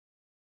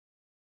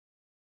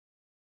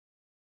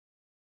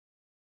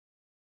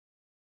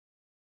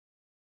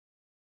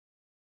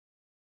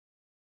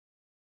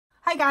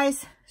Hi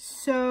guys,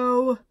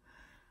 so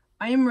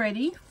I am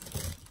ready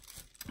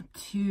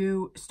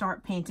to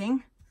start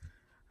painting.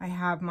 I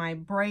have my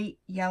bright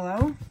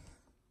yellow,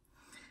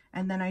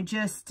 and then I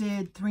just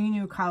did 3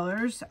 new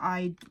colors.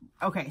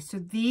 Okay, so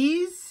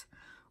these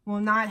will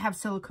not have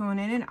silicone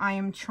in it. I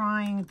am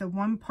trying the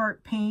 1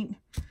 part paint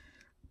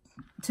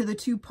to the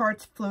 2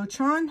 parts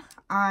Floetrol.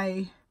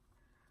 I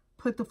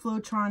put the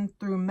Floetrol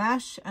through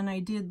mesh and I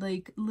did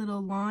like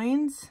little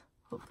lines.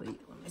 Hopefully,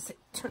 let me see,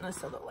 turn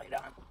this other light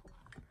on.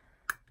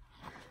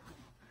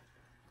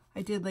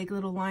 I did like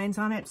little lines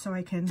on it so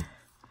I can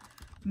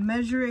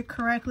measure it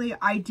correctly.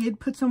 I did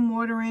put some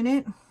water in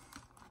it.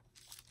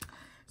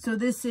 So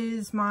this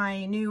is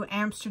my new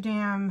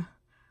Amsterdam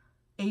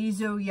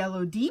Azo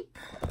Yellow Deep.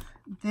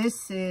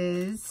 This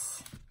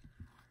is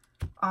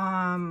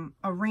a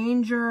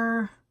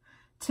Ranger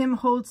Tim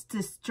Hotz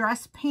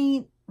Distress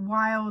Paint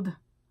Wild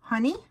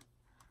Honey.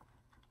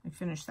 I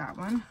finished that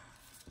one.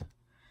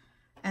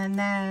 And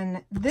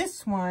then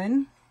this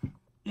one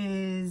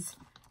is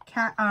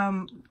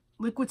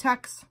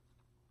Liquitex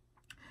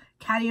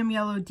Cadmium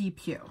Yellow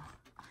Deep Hue.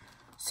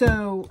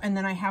 So, and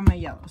then I have my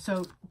yellow.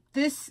 So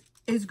this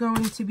is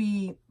going to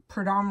be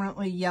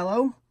predominantly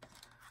yellow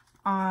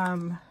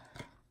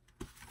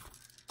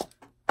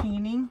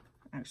painting.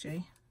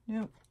 Actually,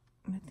 nope.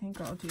 I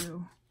think I'll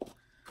do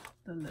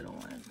the little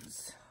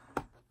ones.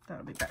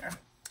 That'll be better.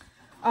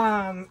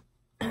 Then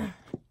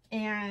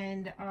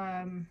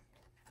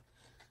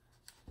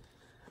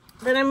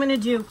I'm gonna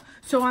do,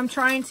 so I'm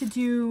trying to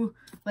do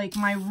like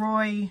my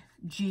Roy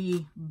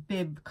G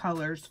bib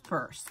colors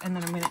first, and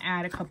then I'm gonna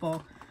add a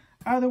couple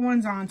other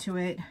ones onto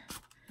it.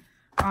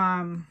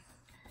 I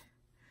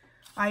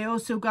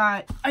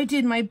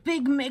did my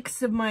big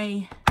mix of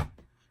my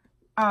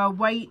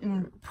white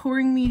and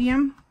pouring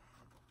medium.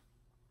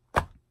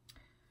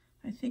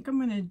 I think I'm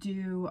gonna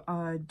do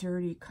a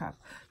dirty cup.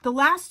 The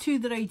last 2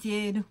 that I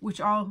did, which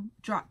I'll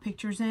drop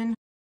pictures in,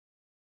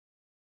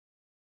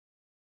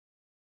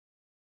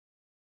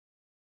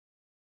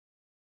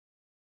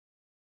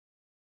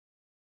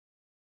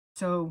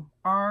 so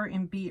R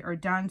and B are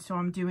done. So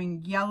I'm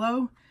doing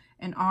yellow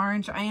and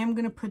orange. I am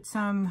going to put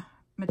some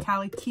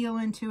metallic teal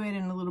into it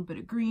and a little bit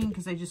of green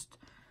because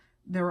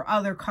there were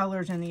other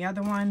colors in the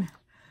other one.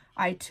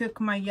 I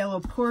took my yellow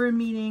pouring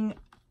medium,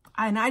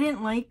 and I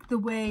didn't like the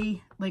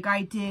way, like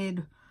I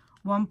did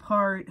 1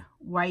 part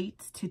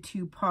white to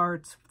 2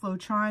 parts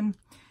Floetrol,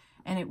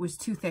 and it was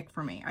too thick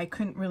for me. I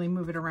couldn't really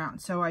move it around.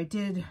 So I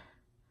did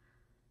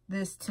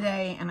this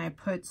today and I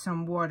put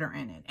some water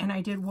in it, and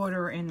I did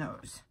water in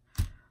those.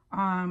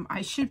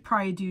 I should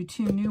probably do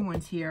 2 new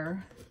ones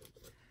here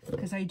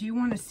because I do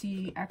want to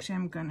see, actually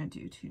I'm going to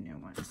do 2 new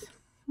ones.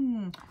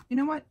 You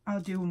know what? I'll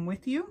do them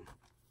with you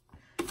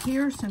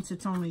here since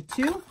it's only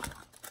 2.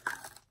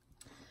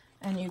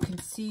 And you can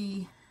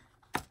see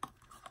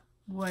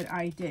what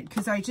I did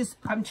because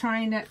I'm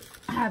trying to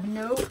have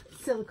no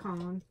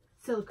silicone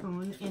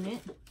in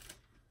it.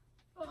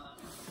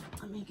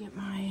 Let me get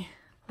my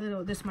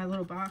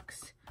little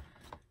box.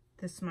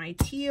 This is my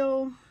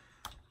teal.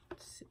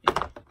 Let's see.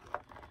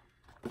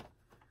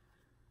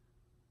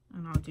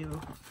 And I'll do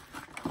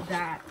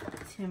that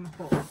Tim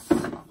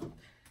Hotz.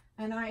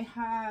 And I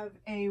have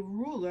a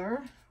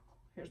ruler.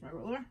 Here's my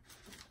ruler.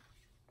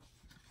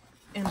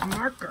 And a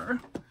marker.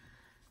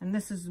 And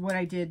this is what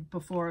I did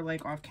before,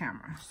 like off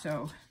camera.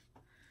 So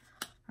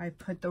I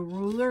put the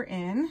ruler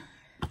in.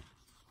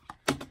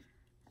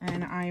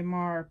 And I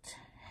marked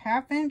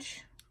 1/2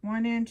 inch,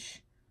 1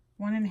 inch,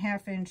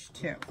 1.5 inch,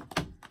 2.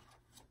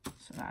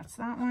 So that's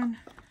that one.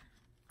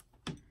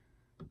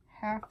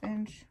 1/2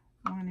 inch,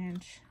 1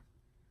 inch,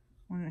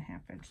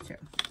 1.5 inch, 2.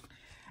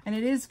 And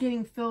it is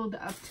getting filled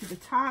up to the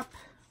top.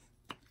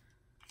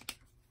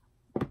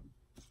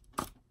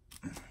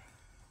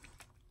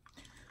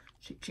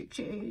 Shake, shake,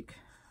 shake.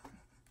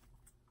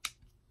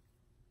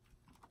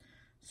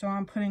 So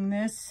I'm putting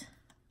this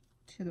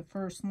to the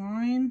first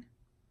line.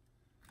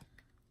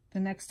 The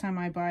next time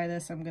I buy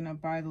this, I'm going to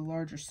buy the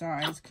larger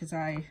size because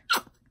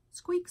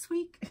squeak,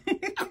 squeak.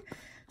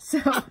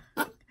 So,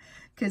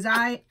 because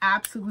I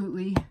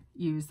absolutely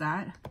use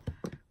that.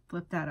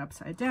 Flip that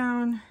upside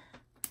down.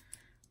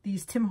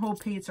 These Tim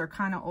Hotz paints are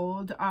kind of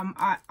old.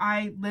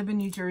 I live in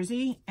New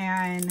Jersey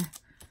and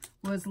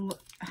was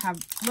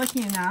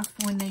lucky enough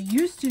when they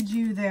used to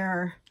do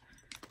their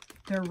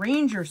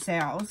Ranger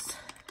sales,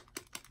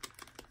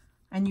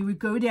 and you would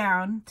go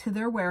down to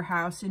their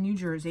warehouse in New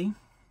Jersey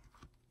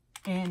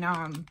in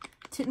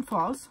Tinton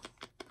Falls,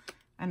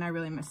 and I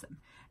really miss them.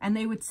 And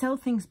they would sell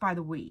things by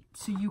the weight,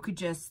 so you could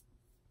just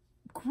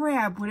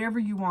grab whatever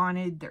you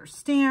wanted. Their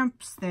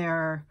stamps,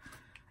 their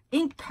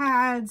ink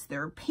pads,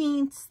 their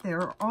paints,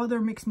 all their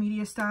mixed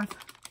media stuff.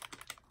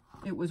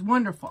 It was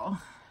wonderful.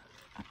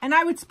 And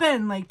I would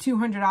spend like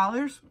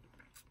 $200,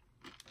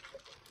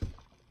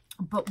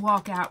 but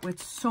walk out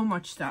with so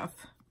much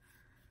stuff.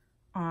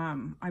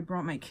 I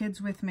brought my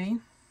kids with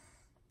me,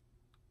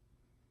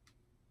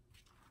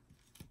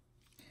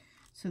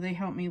 so they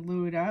helped me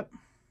load up.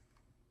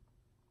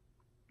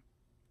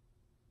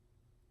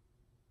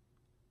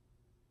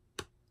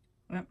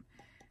 Yep.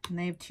 And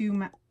they have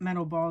two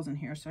metal balls in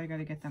here, so I got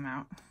to get them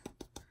out.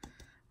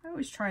 I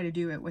always try to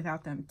do it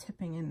without them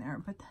tipping in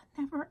there, but that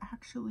never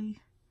actually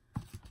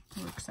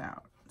works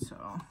out.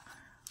 So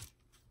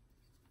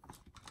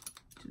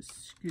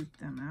just scoop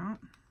them out.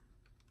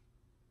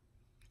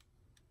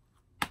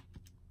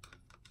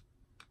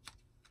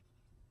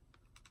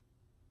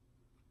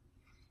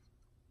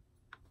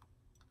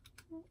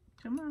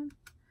 Come on.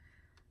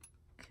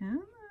 Come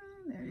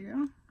on. There you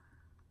go.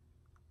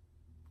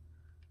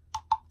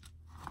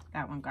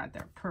 That one got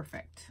there.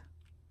 Perfect.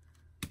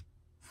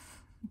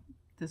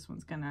 This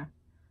one's gonna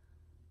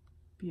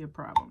be a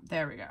problem.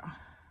 There we go.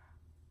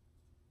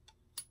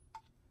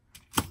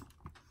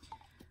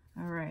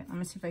 All right, let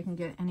me see if I can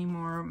get any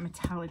more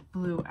metallic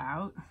blue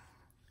out.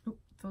 Oop,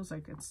 feels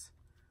like it's...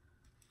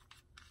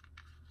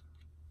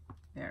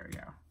 There we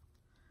go.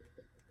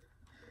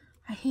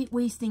 I hate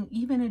wasting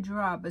even a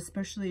drop,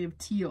 especially of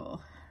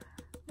teal.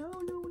 No,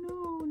 no,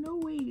 no, no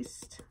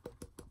waste.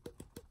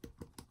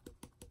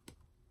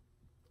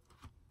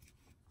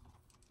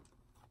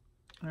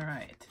 All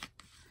right,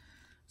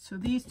 so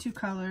these two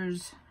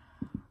colors.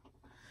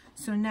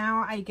 So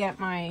now I get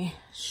my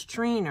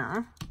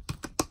strainer,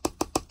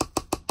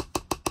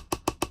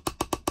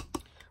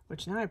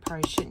 which now I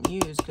probably shouldn't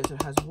use because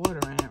it has water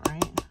in it,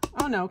 right?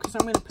 Oh no, because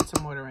I'm going to put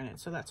some water in it,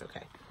 so that's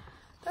okay.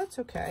 That's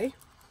okay.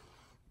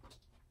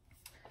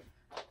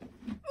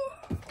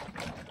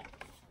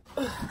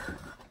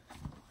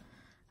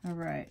 All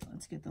right,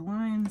 let's get the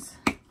lines.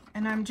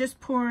 And I'm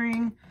just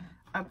pouring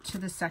up to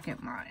the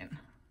second line.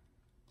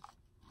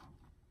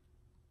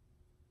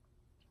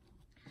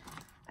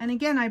 And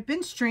again, I've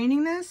been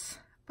straining this,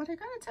 but I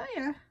gotta tell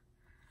you,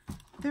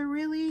 there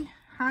really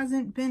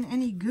hasn't been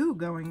any goo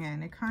going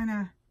in. It kind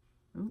of,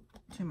 oop,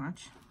 too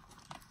much.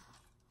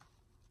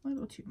 A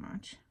little too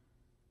much.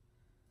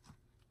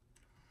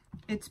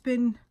 It's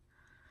been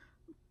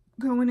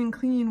going in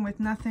clean with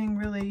nothing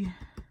really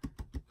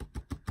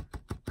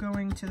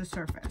going to the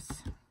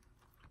surface.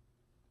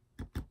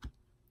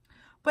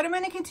 But I'm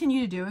going to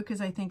continue to do it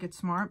because I think it's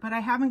smart, but I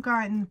haven't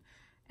gotten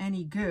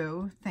any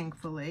goo,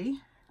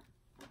 thankfully.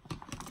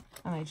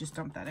 And I just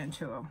dumped that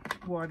into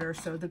water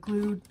so the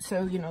glue,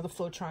 so you know, the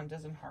Floetrol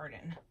doesn't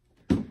harden.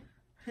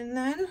 And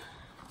then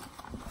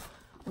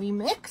we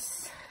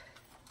mix.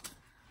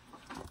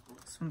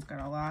 This one's got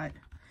a lot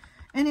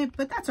in it,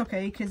 but that's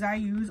okay because I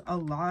use a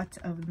lot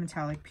of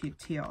metallic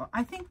teal.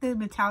 I think the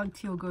metallic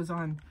teal goes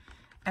on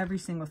every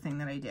single thing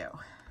that I do,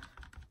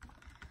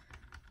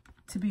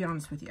 to be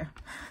honest with you.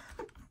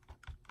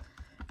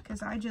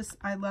 Because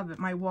I love it.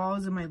 My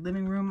walls in my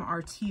living room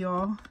are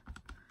teal.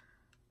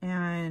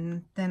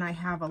 And then I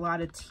have a lot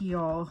of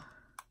teal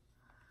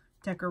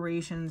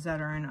decorations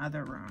that are in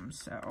other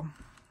rooms, so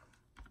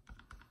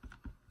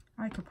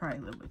I could probably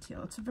live with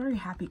teal. It's a very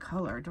happy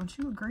color, don't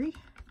you agree?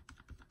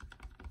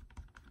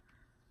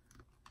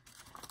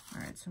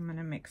 All right, so I'm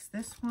gonna mix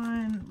this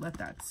one, let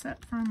that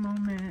set for a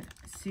moment,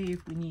 see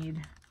if we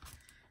need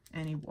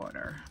any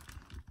water.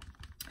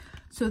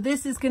 So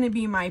this is gonna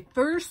be my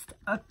first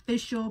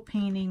official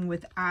painting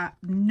with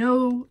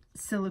no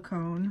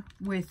silicone,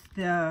 with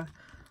the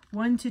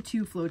 1 to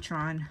 2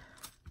 Floetrol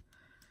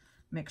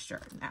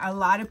mixture. Now, a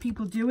lot of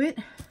people do it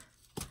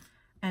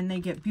and they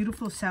get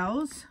beautiful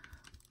cells.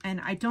 And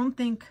I don't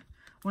think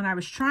when I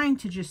was trying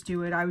to just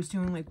do it, I was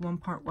doing like one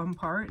part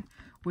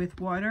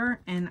with water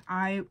and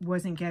I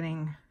wasn't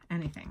getting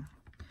anything.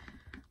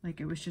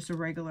 Like it was just a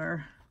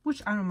regular,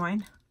 which I don't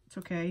mind. It's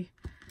okay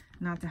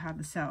not to have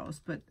the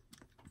cells, but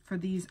for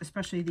these,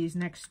 especially these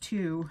next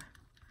two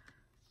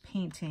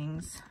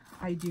paintings,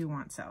 I do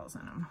want cells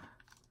in them.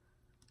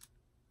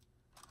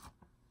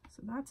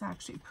 So that's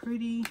actually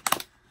pretty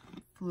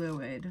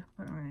fluid,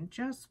 but I'm going to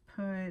just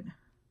put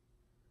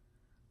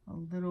a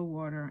little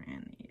water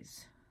in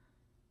these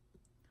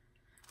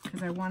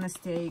because I want to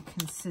stay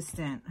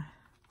consistent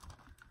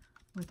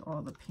with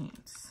all the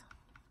paints.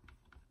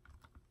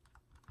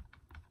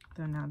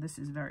 Though now this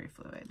is very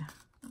fluid.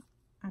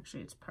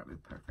 Actually, it's probably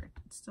perfect.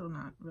 It's still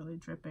not really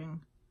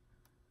dripping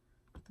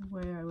the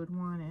way I would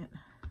want it.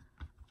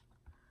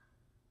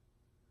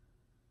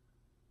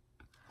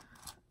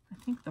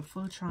 I think the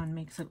Floetrol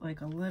makes it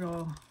like a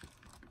little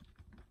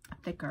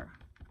thicker,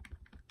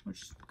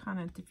 which kind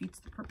of defeats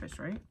the purpose,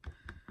 right?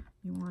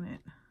 You want it.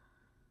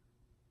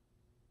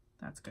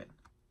 That's good.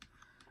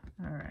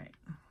 All right.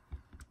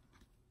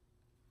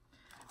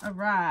 All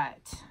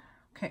right.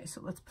 Okay,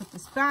 so let's put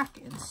this back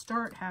and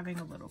start having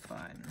a little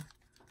fun.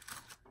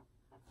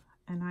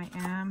 And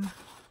I'm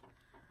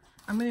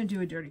going to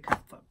do a dirty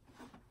cut flip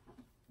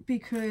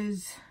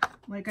because,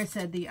 like I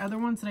said, the other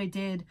ones that I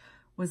did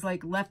was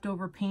like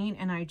leftover paint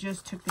and I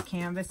just took the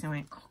canvas and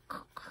went,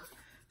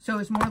 so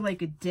it's more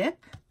like a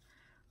dip,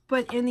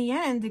 but in the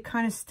end it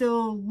kind of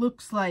still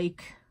looks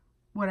like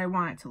what I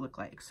want it to look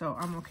like, so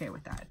I'm okay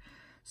with that.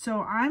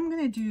 So I'm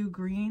gonna do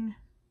green.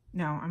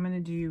 No, I'm gonna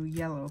do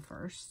yellow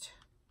first.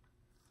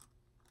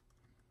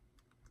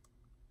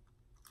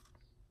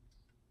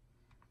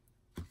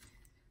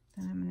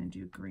 Then I'm gonna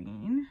do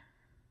green,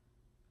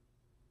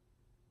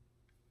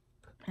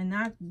 and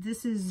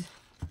this is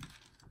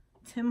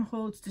Tim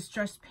Hotz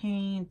Distress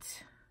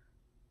Paint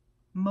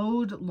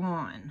Mowed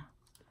Lawn,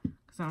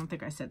 because I don't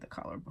think I said the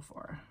color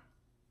before.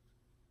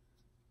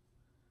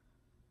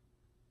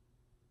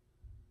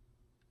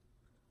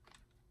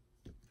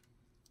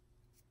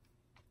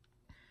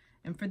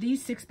 And for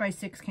these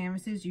 6x6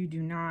 canvases, you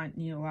do not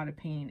need a lot of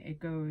paint. It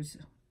goes,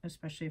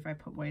 especially if I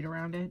put white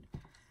around it,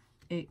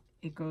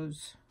 it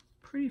goes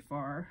pretty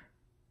far.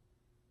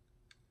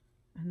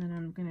 And then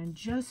I'm gonna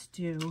just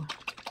do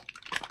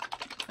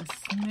a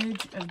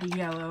smidge of the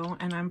yellow,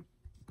 and I'm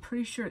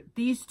pretty sure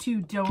these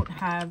two don't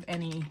have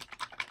any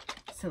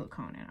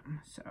silicone in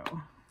them. So,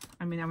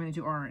 I mean, I'm gonna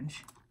do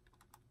orange.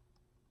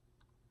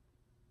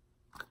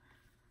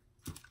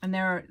 And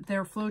they're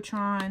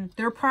Floetrol.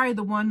 They're probably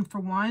the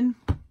 1-for-1,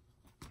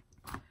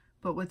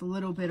 but with a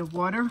little bit of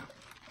water.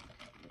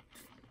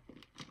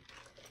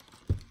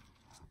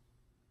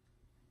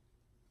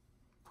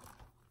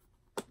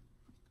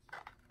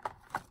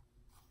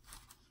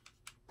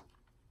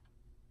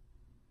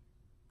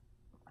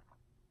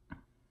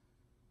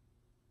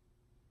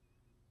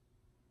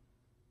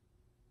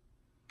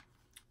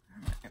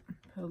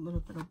 Put a little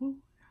bit of wool.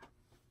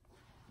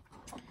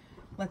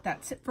 Let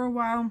that sit for a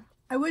while.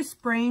 I was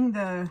spraying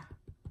the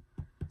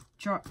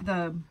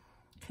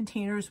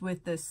containers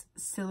with this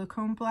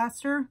silicone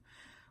blaster,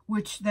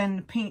 which then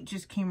the paint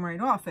just came right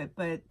off it,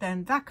 but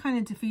then that kind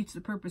of defeats the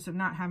purpose of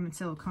not having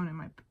silicone in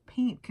my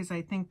paint, because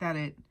I think that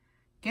it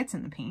gets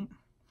in the paint.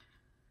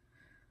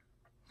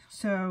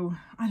 So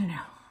I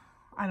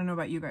don't know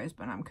about you guys,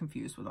 but I'm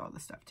confused with all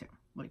this stuff too.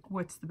 Like,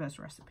 what's the best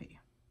recipe?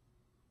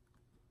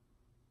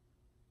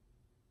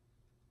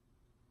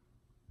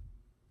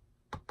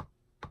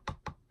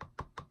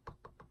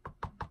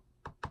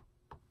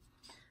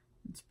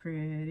 It's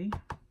pretty.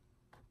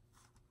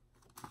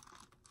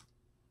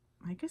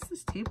 I guess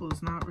this table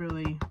is not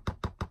really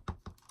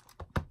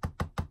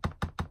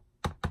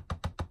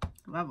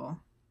level,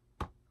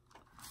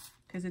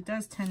 because it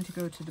does tend to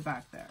go to the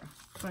back there,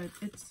 but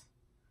it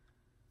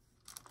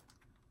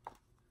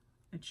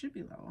should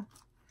be level.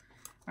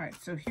 All right,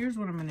 so here's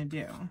what I'm going to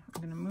do. I'm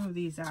going to move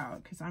these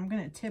out because I'm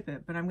going to tip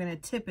it, but I'm going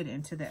to tip it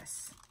into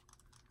this.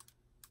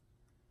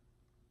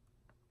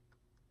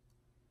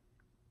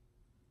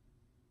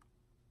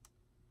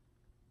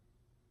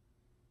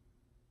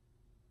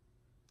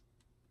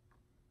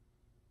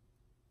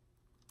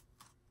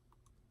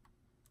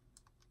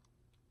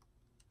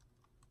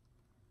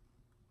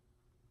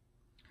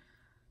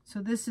 So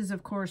this is,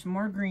 of course,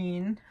 more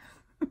green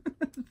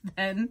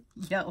than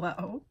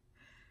yellow,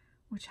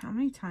 which how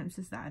many times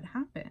does that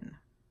happen?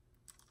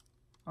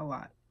 A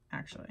lot,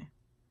 actually.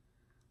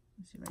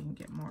 Let's see if I can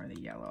get more of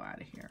the yellow out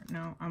of here.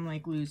 No, I'm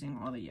like losing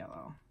all the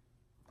yellow.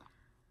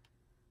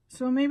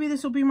 So maybe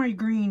this will be my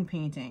green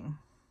painting,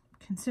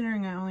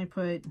 considering I only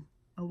put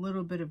a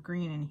little bit of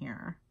green in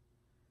here.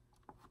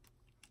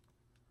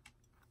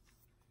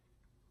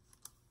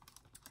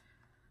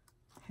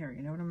 Here,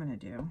 you know what I'm gonna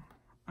do?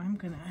 I'm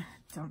gonna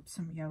dump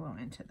some yellow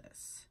into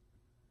this.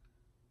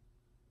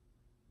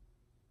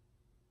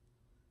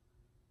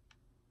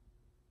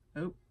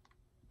 Oh,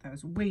 that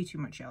was way too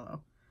much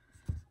yellow.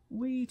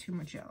 Way too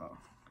much yellow.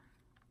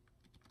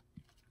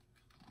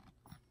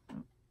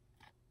 Oh.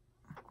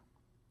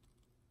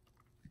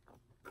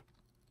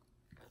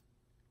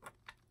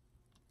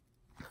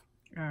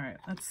 All right,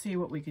 let's see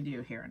what we can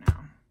do here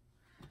now.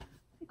 I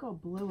think I'll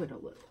blow it a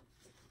little.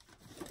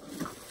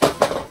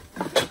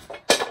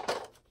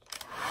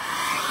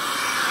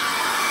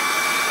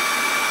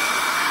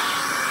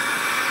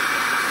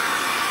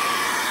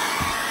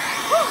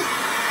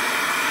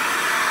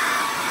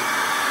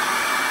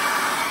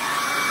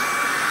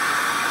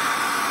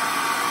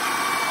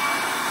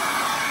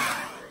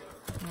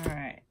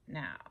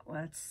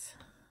 Let's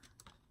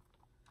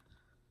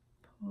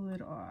pull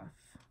it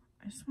off.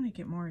 I just want to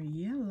get more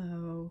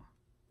yellow.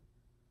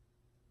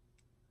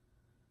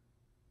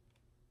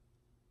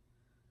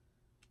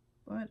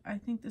 But I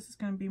think this is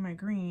going to be my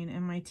green,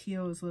 and my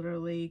teal is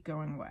literally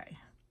going away.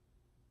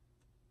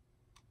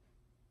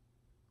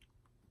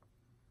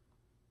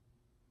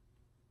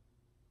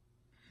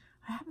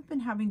 I haven't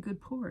been having good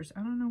pours.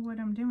 I don't know what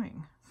I'm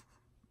doing.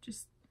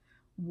 Just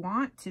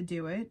want to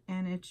do it,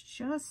 and it's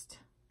just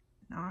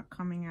not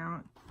coming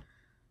out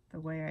the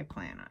way I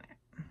plan on it.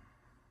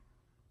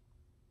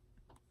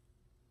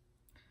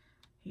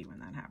 Hate when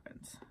that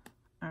happens.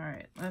 All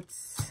right,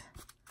 let's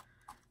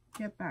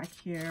get back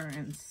here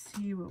and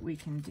see what we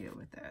can do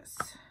with this.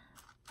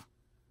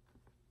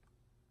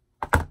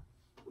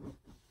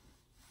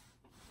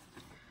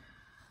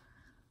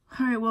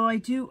 All right, well,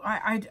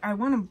 I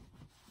want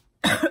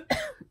to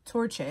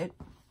torch it.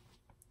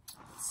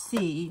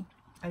 See,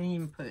 I didn't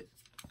even put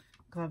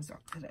gloves on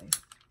today.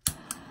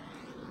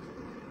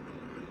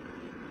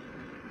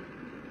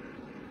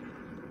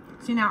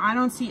 See, now I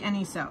don't see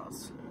any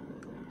cells,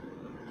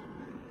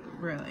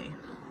 really.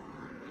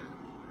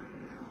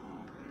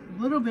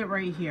 A little bit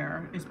right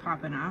here is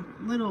popping up.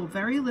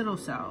 Very little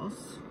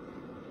cells.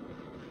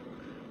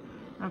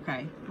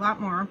 Okay, a lot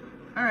more.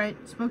 All right,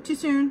 spoke too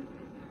soon.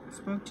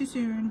 Spoke too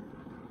soon.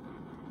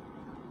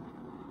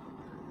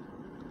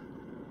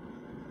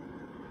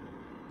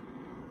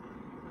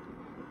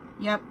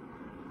 Yep.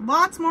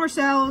 Lots more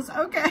cells.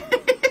 Okay.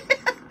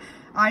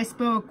 I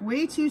spoke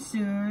way too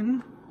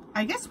soon.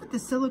 I guess with the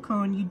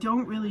silicone, you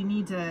don't really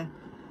need to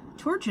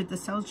torch it. The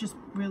cells just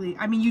really,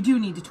 I mean, you do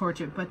need to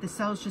torch it, but the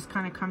cells just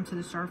kind of come to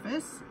the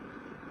surface.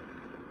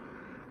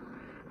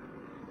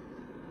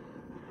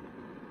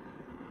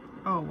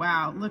 Oh,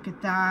 wow. Look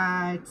at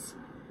that.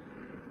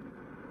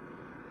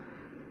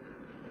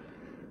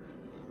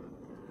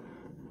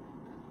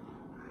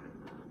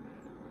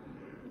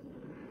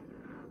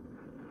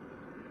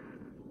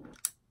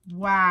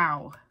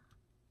 Wow.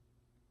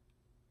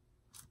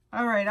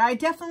 All right, I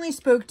definitely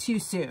spoke too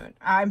soon.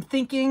 I'm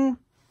thinking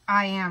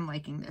I am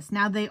liking this.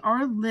 Now, they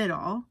are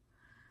little,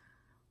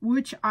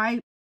 which I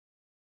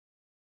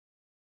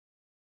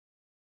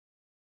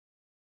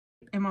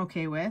am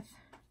okay with.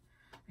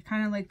 I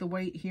kind of like the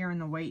white here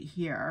and the white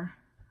here.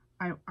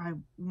 I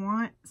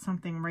want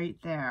something right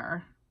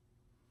there.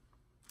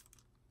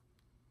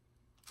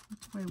 What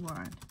do I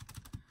want?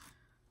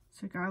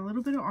 So I got a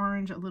little bit of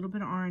orange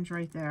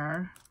right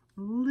there.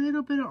 A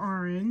little bit of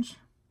orange.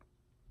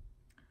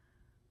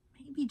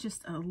 Maybe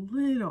just a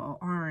little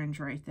orange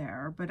right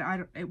there, but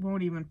it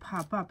won't even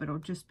pop up. It'll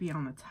just be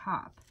on the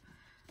top.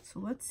 So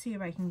let's see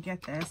if I can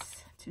get this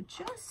to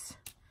just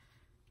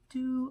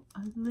do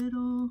a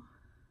little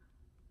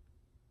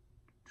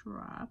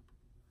drop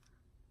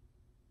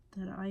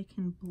that I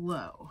can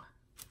blow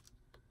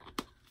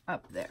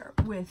up there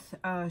with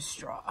a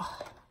straw.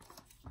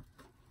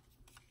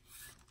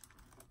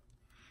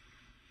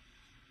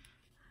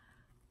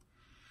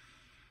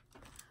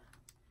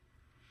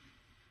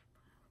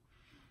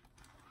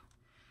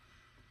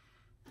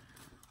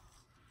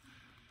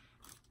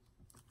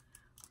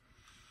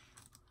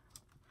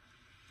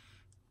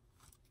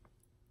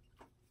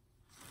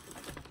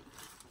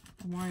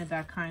 I wanted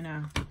that kind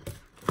of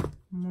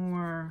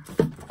more.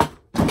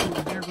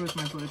 Ooh, there goes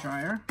my blow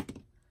dryer.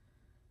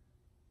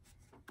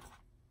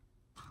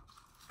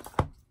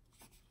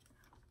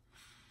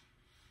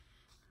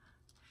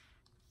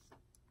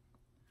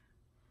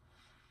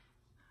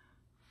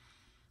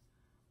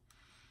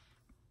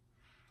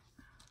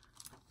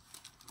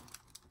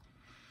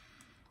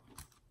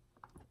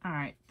 All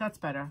right, that's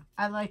better.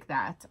 I like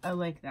that. I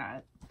like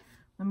that.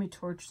 Let me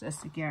torch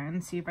this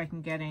again, see if I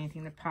can get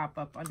anything to pop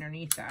up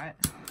underneath that.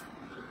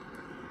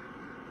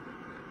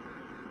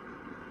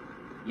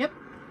 Yep.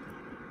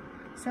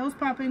 Cells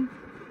popping.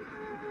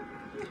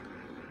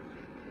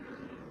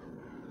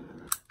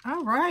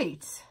 All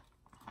right.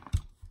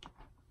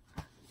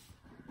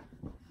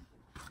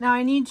 Now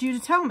I need you to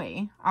tell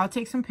me. I'll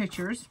take some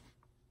pictures.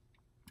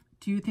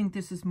 Do you think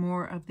this is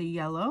more of the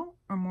yellow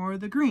or more of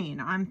the green?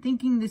 I'm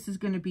thinking this is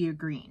going to be a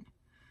green.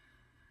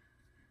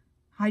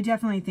 I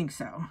definitely think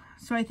so.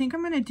 So I think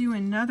I'm going to do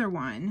another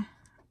one.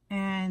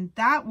 And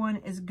that one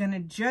is going to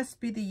just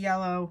be the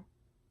yellow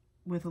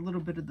with a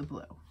little bit of the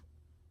blue.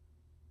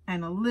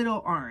 And a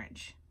little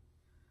orange.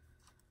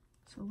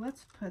 So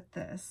let's put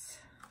this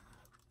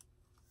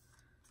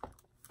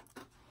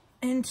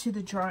into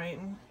the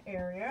drying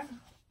area.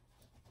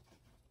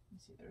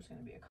 Let's see, there's going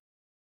to be a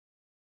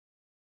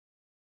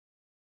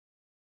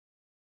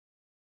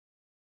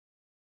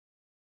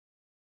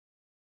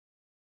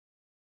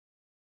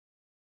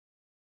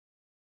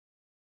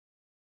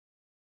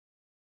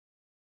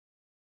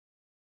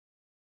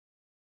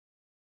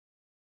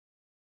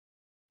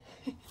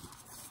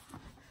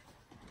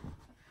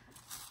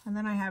and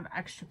then I have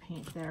extra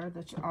paint there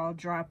that I'll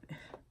drop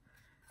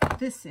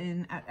this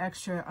in at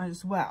extra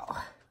as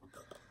well.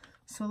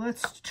 So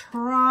let's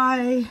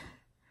try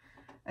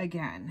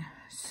again.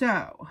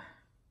 So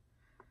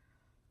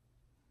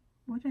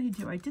what did I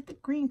do? I did the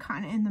green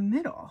kind of in the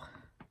middle.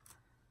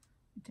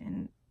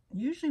 Then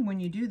usually when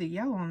you do the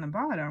yellow on the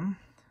bottom,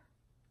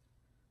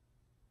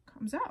 it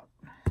comes out.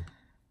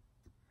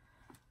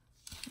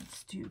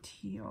 Let's do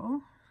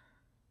teal.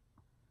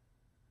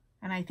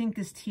 And I think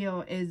this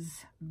teal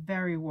is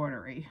very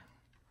watery.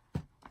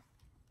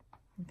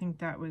 I think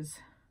that was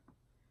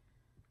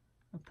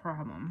a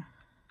problem.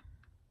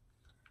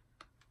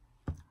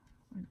 I'm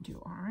gonna do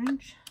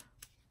orange.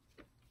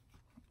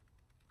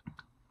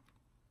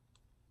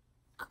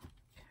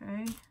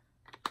 Okay.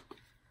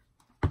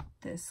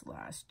 This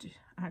last,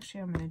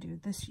 actually I'm gonna do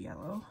this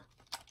yellow.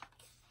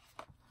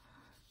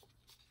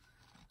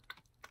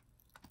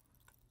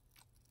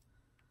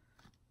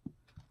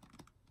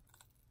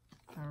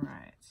 All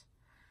right.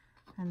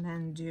 And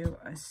then do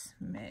a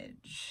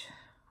smidge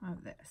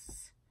of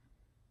this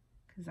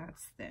because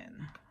that's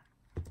thin.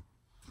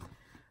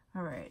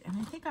 All right, and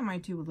I think I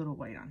might do a little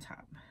white on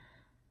top.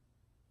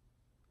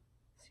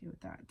 See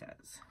what that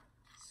does.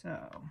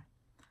 So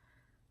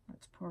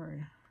let's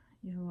pour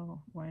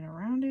yellow white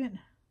around it.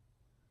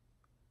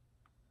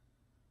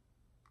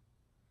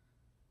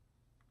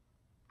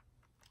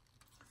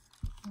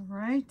 All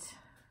right.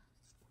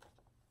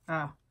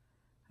 Oh,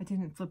 I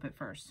didn't flip it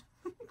first.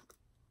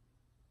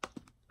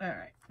 All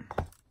right.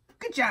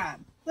 Good job.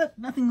 Look,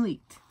 nothing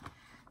leaked.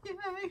 Yay.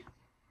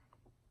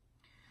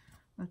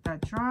 Let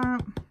that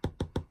drop.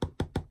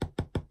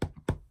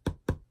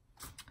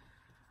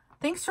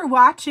 Thanks for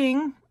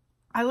watching.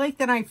 I like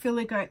that. I feel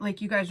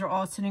like you guys are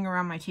all sitting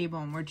around my table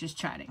and we're just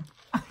chatting.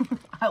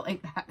 I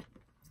like that.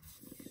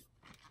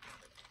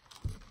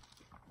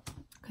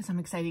 Because I'm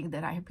excited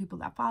that I have people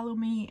that follow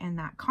me and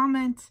that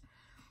comment.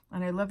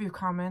 And I love your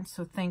comments,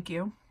 so thank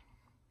you.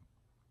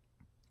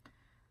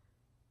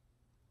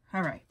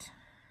 All right.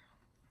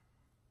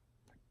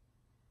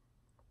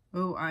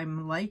 Oh,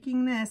 I'm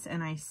liking this,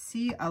 and I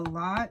see a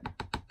lot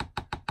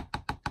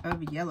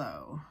of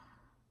yellow.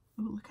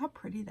 Oh, look how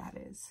pretty that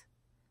is.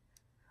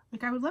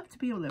 Like, I would love to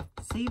be able to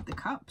save the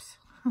cups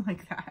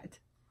like that.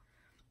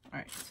 All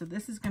right, so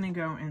this is going to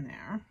go in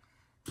there.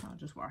 I'll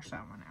just wash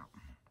that one out.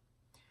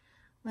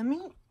 Let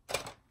me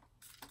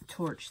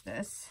torch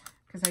this,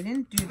 because I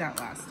didn't do that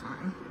last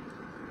time.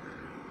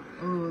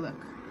 Oh, look.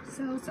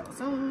 Cells.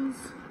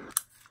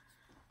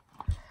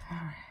 All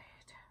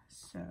right,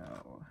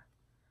 so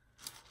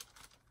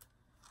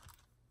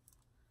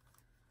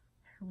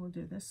we'll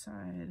do this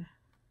side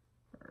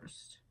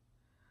first.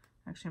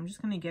 Actually, I'm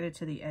just going to get it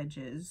to the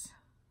edges,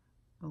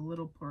 a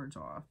little boards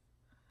off,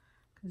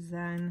 because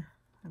then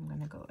I'm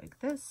going to go like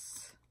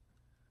this.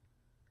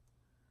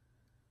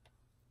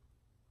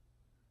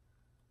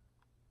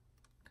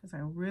 Because I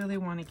really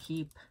want to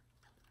keep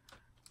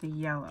the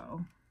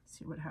yellow. Let's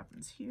see what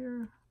happens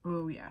here.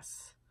 Oh,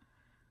 yes.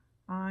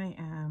 I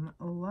am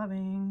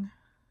loving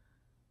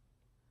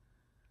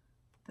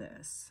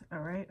this. All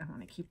right, I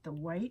want to keep the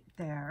white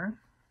there.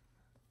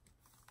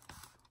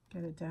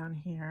 Get it down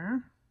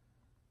here.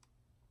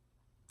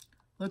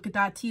 Look at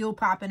that teal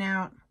popping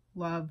out.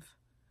 Love.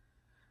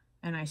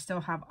 And I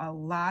still have a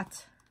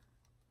lot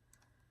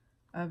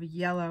of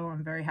yellow.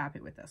 I'm very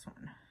happy with this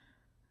one.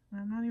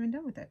 I'm not even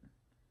done with it.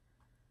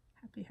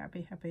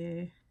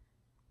 Happy.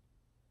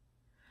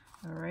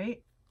 All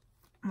right,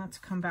 let's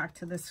come back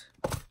to this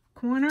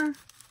corner.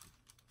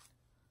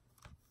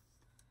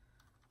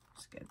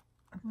 Just get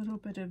a little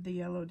bit of the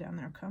yellow down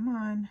there. Come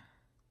on,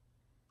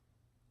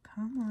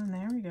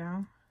 there we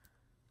go.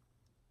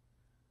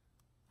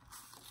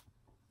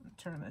 I'll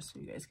turn this so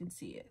you guys can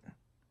see it.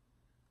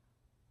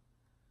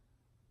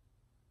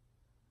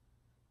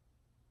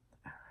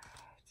 All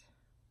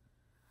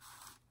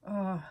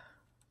right.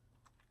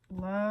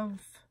 Oh, love.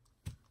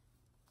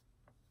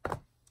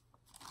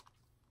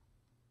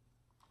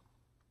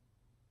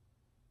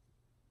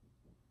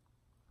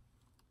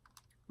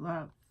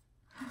 Love.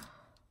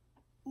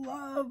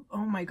 Oh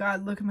my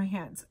God, look at my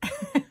hands.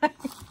 I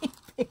need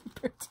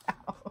paper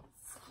towels.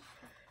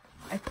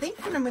 I think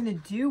what I'm going to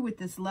do with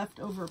this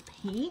leftover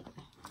paint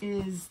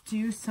is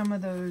do some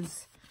of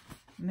those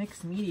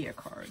mixed media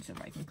cards,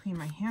 if I can clean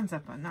my hands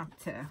up enough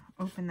to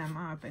open them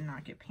up and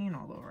not get paint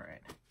all over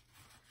it.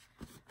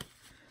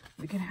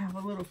 We can have a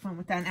little fun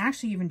with that, and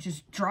actually even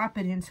just drop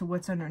it into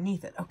what's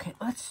underneath it. Okay,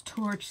 let's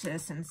torch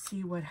this and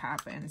see what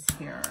happens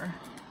here.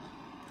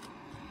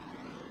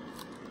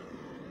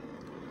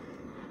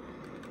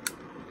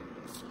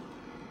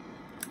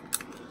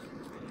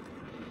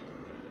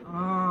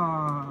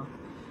 Oh,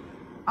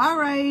 all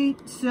right,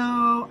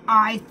 so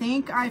I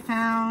think I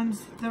found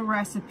the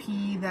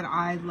recipe that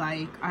I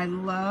like. I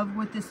love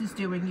what this is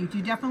doing. You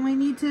do definitely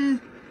need to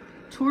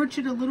torch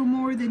it a little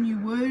more than you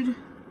would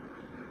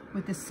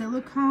with the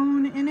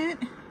silicone in it.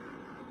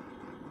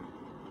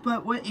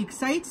 But what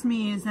excites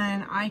me is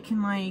then I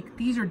can, like,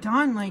 these are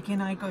done like in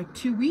like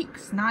 2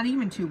 weeks, not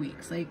even 2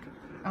 weeks. Like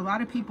a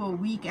lot of people, a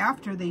week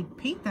after they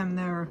paint them,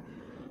 they're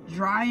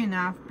dry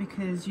enough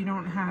because you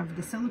don't have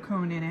the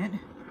silicone in it.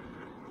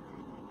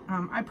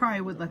 I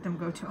probably would let them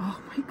go to,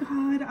 oh my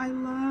God, I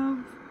love,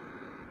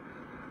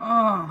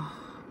 oh,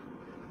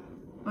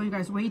 you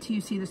guys, wait till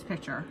you see this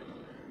picture.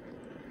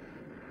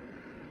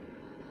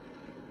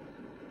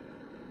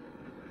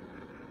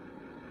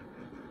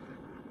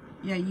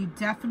 Yeah, you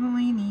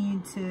definitely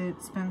need to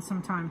spend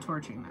some time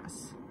torching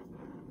this.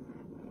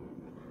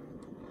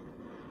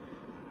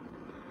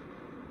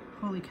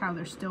 Holy cow,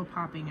 they're still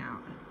popping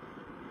out.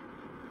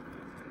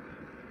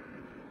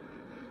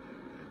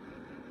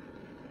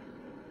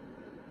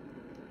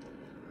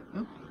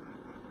 Oop,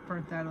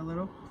 burnt that a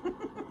little. A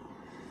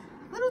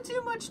little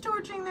too much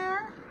torching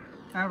there.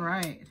 All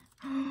right.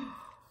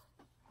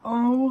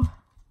 Oh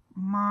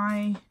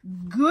my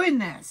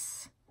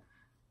goodness.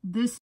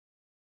 This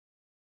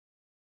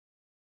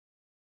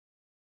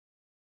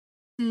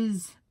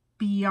is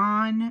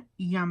beyond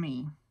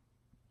yummy.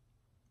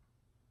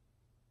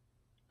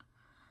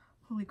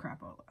 Holy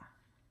crapola.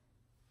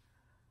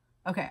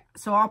 Okay,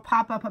 so I'll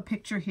pop up a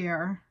picture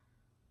here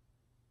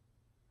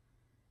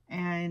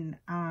and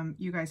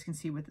you guys can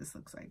see what this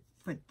looks like.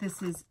 But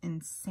this is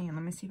insane.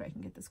 Let me see if I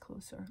can get this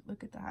closer.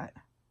 Look at that.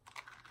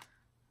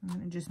 I'm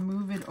going to just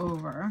move it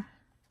over.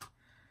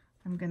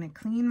 I'm going to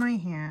clean my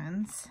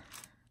hands.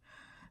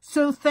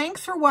 So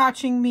thanks for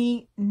watching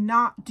me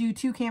not do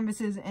 2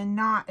 canvases and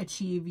not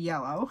achieve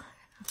yellow.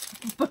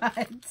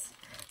 But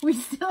we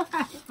still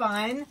had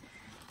fun.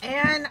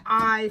 And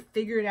I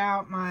figured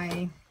out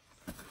my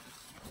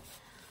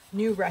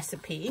new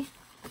recipe.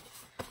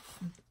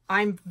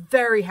 I'm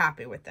very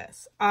happy with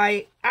this.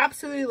 I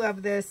absolutely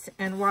love this.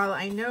 And while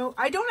I know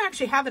I don't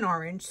actually have an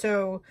orange,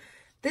 so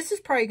This is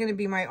probably going to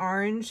be my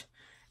orange.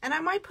 And I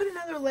might put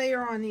another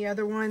layer on the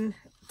other one,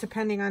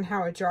 depending on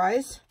how it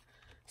dries.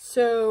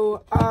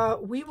 So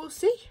we will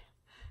see.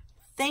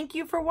 Thank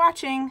you for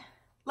watching.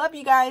 Love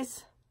you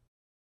guys.